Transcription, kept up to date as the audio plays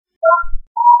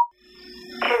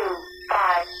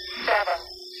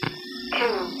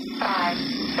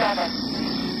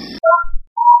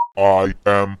I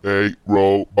am a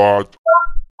robot.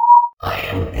 I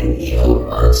am an evil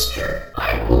monster.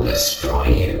 I will destroy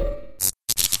you.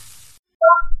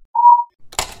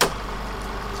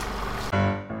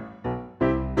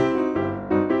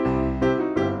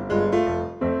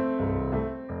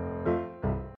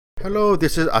 Hello,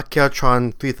 this is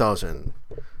Akiatron 3000.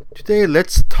 Today,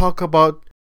 let's talk about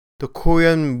the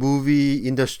Korean movie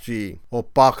industry or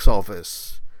box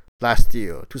office last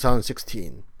year,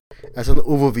 2016, as an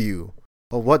overview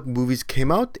of what movies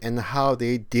came out and how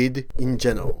they did in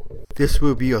general. This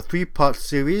will be a 3-part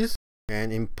series,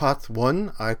 and in part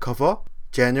 1, I cover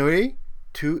January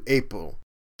to April.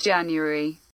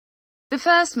 January. The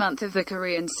first month of the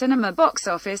Korean cinema box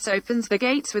office opens the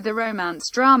gates with a romance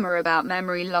drama about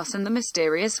memory loss and the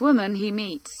mysterious woman he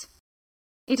meets.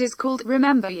 It is called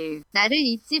Remember You, 나를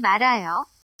잊지 말아요.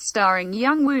 starring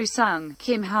Young Woo-sung,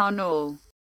 Kim Ha-neul.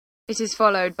 It is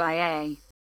followed by a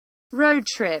road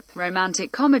trip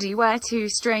romantic comedy where two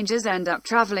strangers end up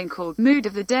traveling called Mood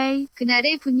of the Day,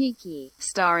 그날의 분위기.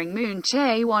 starring Moon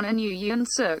Chae-won and Yoo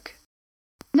Yeon-suk.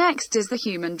 Next is the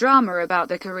human drama about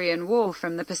the Korean War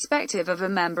from the perspective of a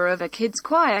member of a kids'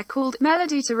 choir called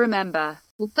Melody to Remember.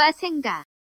 오빠 생각.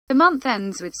 The month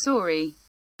ends with Sorry,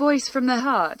 Voice from the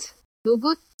Heart.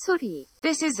 로봇 소리.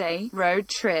 This is a road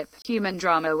trip human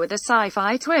drama with a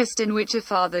sci-fi twist in which a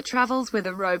father travels with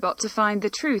a robot to find the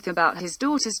truth about his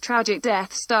daughter's tragic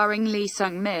death, starring Lee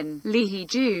Sung-min, Lee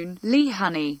Hee-jun, Lee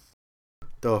Honey.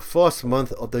 The first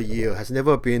month of the year has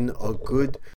never been a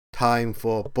good time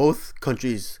for both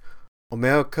countries,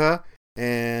 America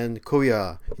and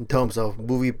Korea, in terms of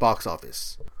movie box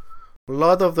office. A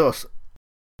lot of the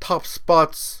top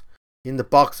spots in the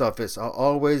box office are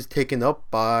always taken up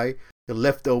by the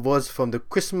leftovers from the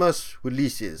Christmas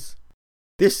releases.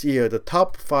 This year, the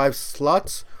top 5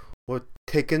 slots were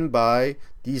taken by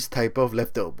these type of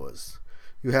leftovers.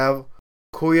 You have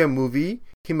Korean movie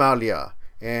Himalaya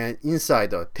and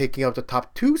Insider taking up the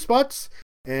top 2 spots,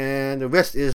 and the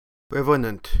rest is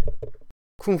Revenant,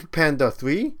 Kung Fu Panda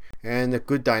 3, and The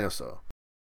Good Dinosaur.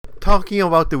 Talking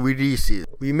about the releases,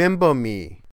 Remember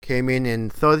Me came in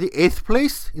 38th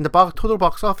place in the total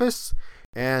box office,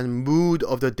 and Mood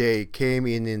of the Day came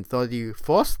in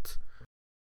 31st.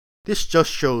 This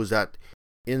just shows that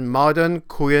in modern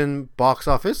Korean box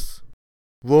office,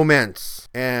 romance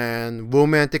and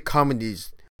romantic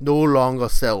comedies no longer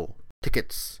sell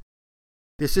tickets.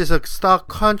 This is a stark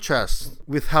contrast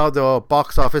with how the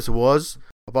box office was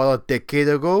about a decade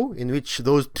ago, in which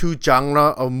those two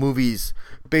genres of movies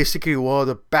basically were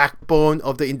the backbone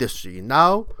of the industry.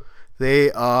 Now,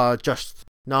 they are just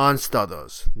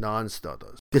non-starters.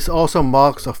 This also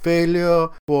marks a failure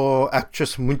for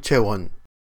actress Moon Chae-won,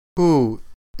 who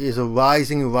is a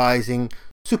rising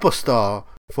superstar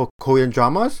for Korean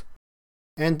dramas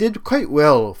and did quite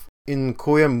well in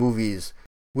Korean movies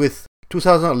with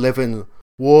 2011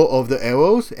 War of the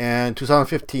Arrows and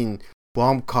 2015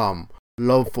 rom-com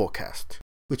Love Forecast,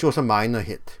 which was a minor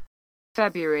hit.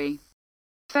 February.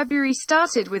 February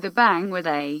started with a bang with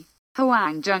a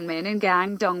Hwang Jung-min and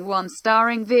Gang Dong-won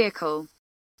starring vehicle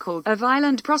called A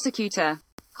Violent Prosecutor.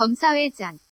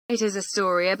 검사회장. It is a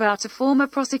story about a former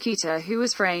prosecutor who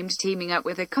was framed teaming up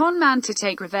with a con man to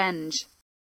take revenge.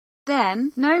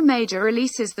 Then, no major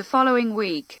releases the following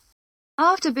week.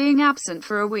 After being absent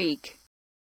for a week,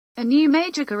 a new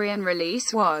major Korean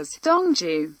release was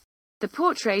Dongju, The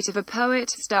Portrait of a Poet,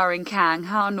 starring Kang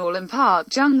Ha-neul and Park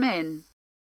Jung-min.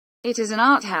 It is an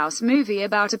art house movie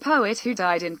about a poet who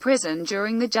died in prison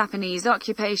during the Japanese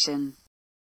occupation.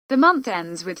 The month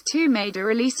ends with 2 major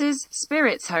releases,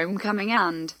 Spirit's Homecoming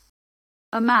and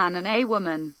A Man and a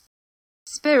Woman.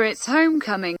 Spirit's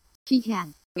Homecoming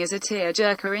귀향. is a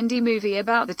tearjerker indie movie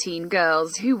about the teen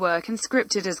girls who were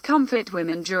conscripted as comfort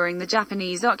women during the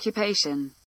Japanese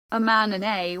occupation. A Man and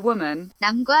a Woman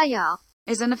남과 여.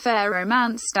 is an affair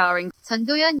romance starring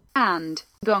전도연. and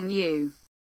Gong Yoo.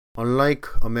 Unlike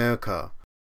America,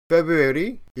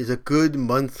 February is a good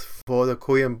month for the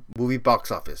Korean movie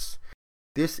box office.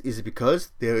 This is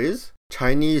because there is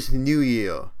Chinese New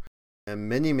Year, and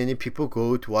many people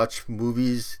go to watch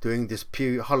movies during this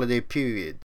holiday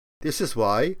period. This is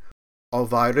why A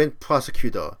Violent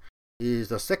Prosecutor is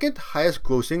the second highest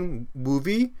grossing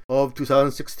movie of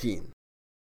 2016.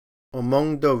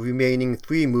 Among the remaining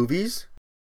 3 movies,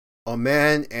 A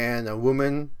Man and a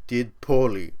Woman did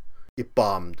poorly. It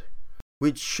bombed,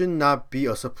 which should not be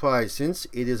a surprise since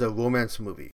it is a romance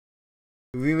movie.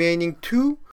 The remaining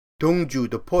 2, Dongju,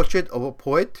 The Portrait of a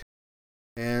Poet,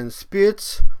 and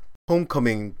Spirit's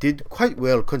Homecoming, did quite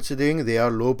well considering they are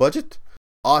low-budget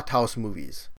art house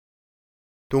movies.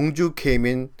 Dongju came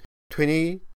in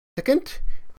 22nd,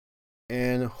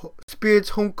 and Spirit's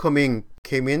Homecoming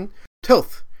came in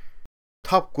 12th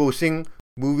top grossing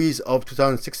movies of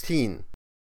 2016.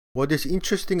 What is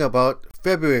interesting about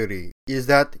February is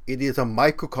that it is a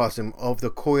microcosm of the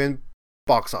Korean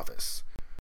box office.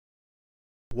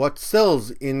 What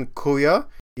sells in Korea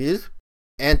is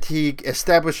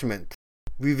anti-establishment,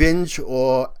 revenge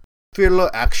or thriller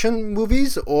action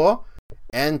movies, or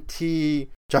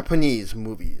anti-Japanese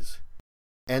movies.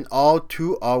 And all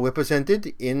two are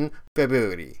represented in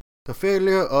February. The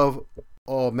failure of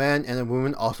A Man and a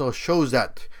Woman also shows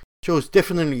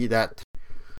definitely that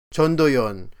Jeon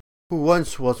Do-yeon, who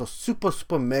once was a super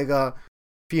mega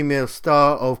female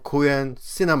star of Korean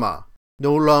cinema,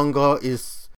 no longer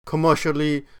is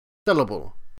commercially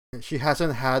sellable. She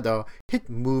hasn't had a hit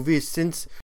movie since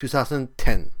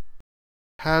 2010.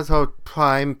 Has her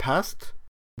prime passed?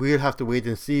 We'll have to wait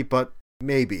and see, but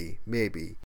maybe,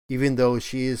 even though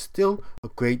she is still a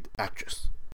great actress.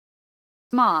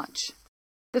 March.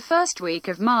 The first week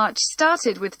of March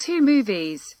started with two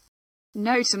movies,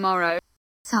 No Tomorrow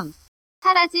성,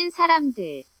 사라진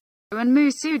사람들. and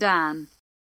Musudan.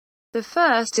 The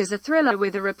first is a thriller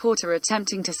with a reporter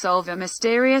attempting to solve a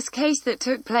mysterious case that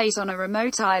took place on a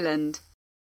remote island.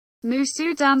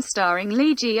 Musudan, starring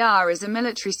Lee Ji-ah, is a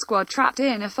military squad trapped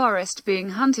in a forest being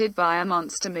hunted by a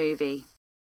monster movie.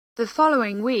 The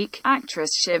following week,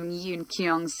 actress Shim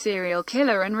Yoon-kyung's serial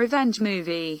killer and revenge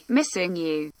movie, Missing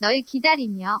You, 널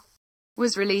기다리며.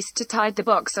 was released to tide the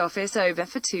box office over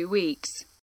for 2 weeks.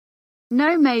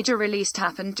 No major release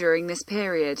happened during this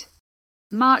period.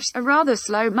 March, a rather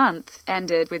slow month,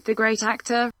 ended with The Great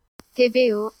Actor,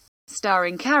 대배우.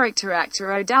 starring character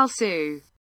actor Oh Dal-soo.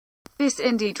 This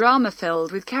indie drama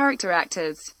filled with character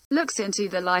actors looks into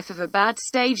the life of a bad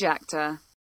stage actor.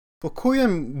 For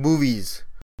Korean movies,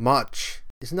 March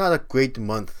is not a great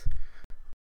month.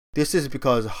 This is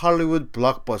because Hollywood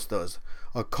blockbusters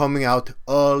are coming out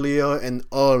earlier and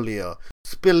earlier,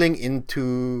 spilling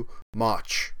into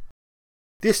March.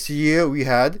 This year we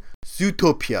had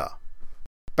Zootopia,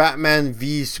 Batman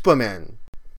v Superman,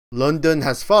 London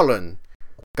Has Fallen,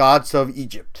 Gods of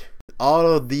Egypt. All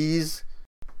of these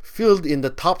filled in the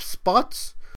top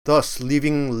spots, thus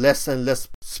leaving less and less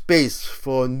space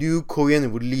for new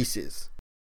Korean releases.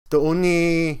 The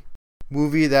only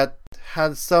movie that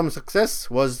had some success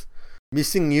was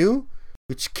Missing You,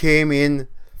 which came in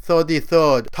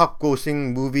 33rd top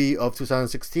grossing movie of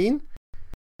 2016.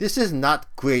 This is not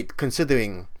great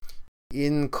considering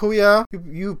in Korea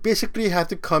you basically have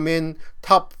to come in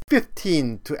top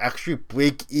 15 to actually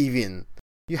break even.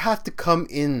 You have to come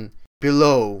in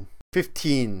below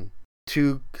 15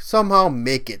 to somehow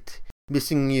make it.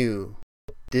 Missing You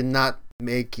did not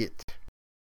make it.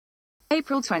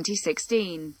 April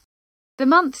 2016. The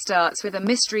month starts with a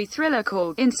mystery thriller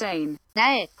called Insane,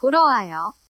 날 보러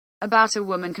와요. about a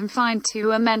woman confined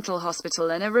to a mental hospital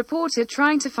and a reporter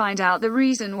trying to find out the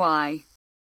reason why.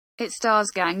 It stars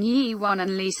Gang Yi-won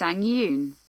and Lee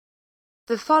Sang-yoon.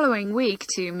 The following week,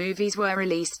 two movies were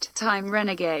released, Time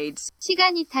Renegades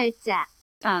시간이 탈자.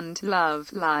 and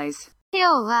Love Lies.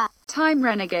 헤어와. Time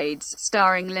Renegades,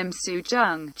 starring Lim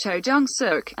Soo-jung, Cho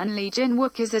Jung-suk, and Lee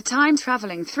Jin-wook, is a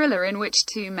time-traveling thriller in which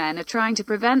two men are trying to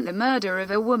prevent the murder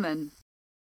of a woman.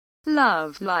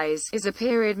 Love Lies is a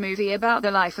period movie about the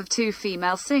life of two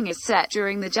female singers set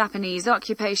during the Japanese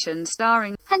occupation,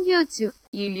 starring 한효주.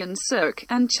 Yoo Yun-suk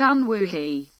and Chun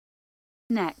Woo-hee.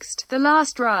 Next, The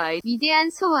Last Ride 위대한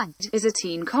소원. is a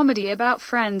teen comedy about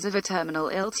friends of a terminal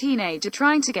ill teenager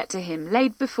trying to get to him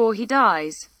late before he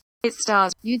dies. It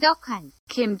stars 유덕환.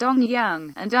 Kim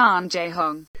Dong-young and Ahn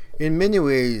Jae-hong. In many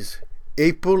ways,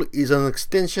 April is an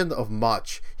extension of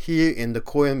March here in the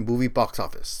Korean movie box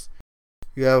office.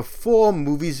 You have 4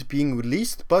 movies being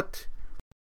released, but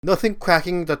nothing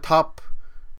cracking the top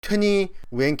 20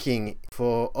 ranking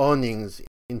for earnings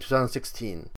in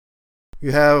 2016.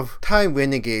 You have Time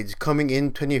Renegades coming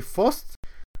in 21st,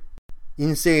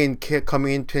 Insane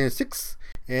coming in 26th,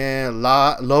 and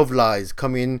Love Lies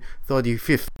coming in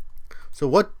 35th. So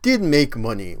what did make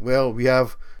money? Well, we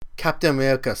have Captain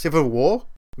America Civil War,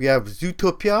 we have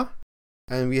Zootopia,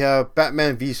 and we have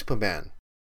Batman v Superman,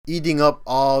 eating up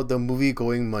all the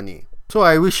movie-going money. So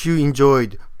I wish you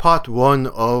enjoyed part 1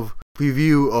 of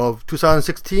review of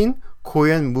 2016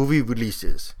 Korean movie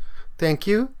releases. Thank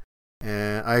you,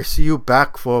 and I see you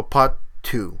back for part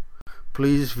 2.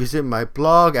 Please visit my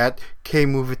blog at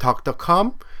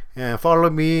kmovietalk.com and follow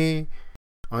me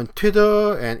on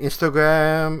Twitter and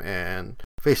Instagram and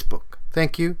Facebook.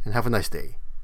 Thank you and have a nice day.